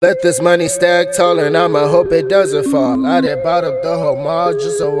Let this money stack tall and I'ma hope it doesn't fall. I done bought up the whole mall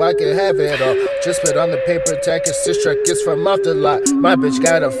just so I can have it all. Just put on the paper tag and this truck is from off the lot. My bitch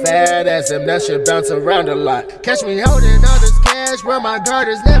got a fat ass and that shit bounce around a lot. Catch me holding all this cash where my guard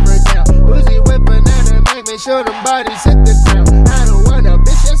is never down. Uzi with banana make me sure them bodies hit the ground. I don't want a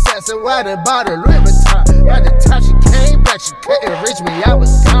bitch assassin, so I done bought a Louis Vuitton. By the time she came back, she couldn't reach me, I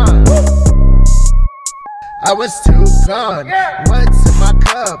was gone. I was too gone. What's in my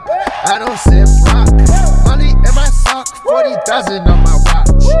cup? I don't sip rock. Money in my sock, 40,000 on my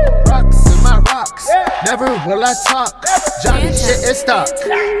watch. Rocks in my rocks, never will I talk. Johnny shit is stock.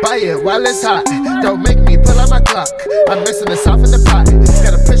 Buy it while it's hot. Don't make me pull out my clock. I'm mixing the soft in the pot.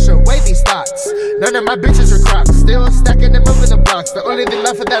 Gotta push away these thoughts. None of my bitches are crocs. Still stacking and moving the blocks. The only thing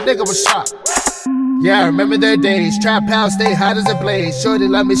left of that nigga was shock. Yeah, I remember their days. Trap house, stay hot as a blaze. Shorty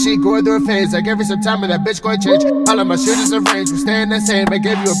love me, she going through a phase. I gave her some time and that bitch gon' change. All of my shooters are range, we staying the same. I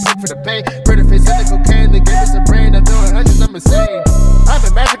gave you a pick for the pain. Pretty face in the cocaine, they gave us a brain. I'm doing hundreds, I'm insane. I'm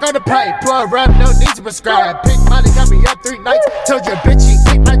a magic on the pipe, pour a rub, no need to prescribe. Pink Molly got me up 3 nights. Told you a bitch, she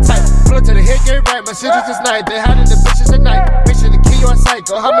ain't my type. Flow to the hit, get right, my shooters is night. They hiding the bitches at night. Make sure the key on sight,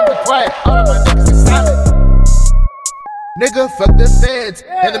 go hum and be quiet. All of my niggas is silent. Nigga, fuck the feds,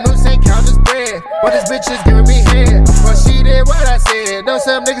 and the moose ain't count as bread. But this bitch is giving me head. Well, she did what I said. Know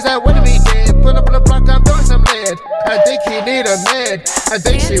some niggas that wanna be dead. Pull up on the block, I'm throwing some lead. I think he need a med. I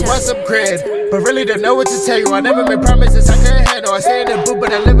think she wants some cred. But really don't know what to tell you. I never made promises I couldn't handle. I stay in the booth,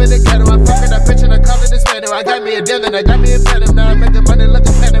 but I live in the ghetto. I'm fucking that bitch and I call it this man. I got me a deal and I got me a phantom. Now I'm making money like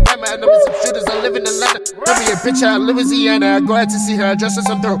a planet. Right, man, I know some shooters. I live in Atlanta. Tell me a bitch, I live in Louisiana. I go out to see her, I dress her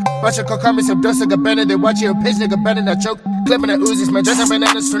some throat. Watch her call me some dust like a better. They watch your page, nigga, better not choke. Clipping the Uzis, man, dressing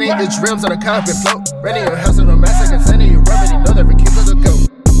bananas, 20 inch rims on a carpet float. Ready your house on a mass like a center. You already know that Rekigo the goat.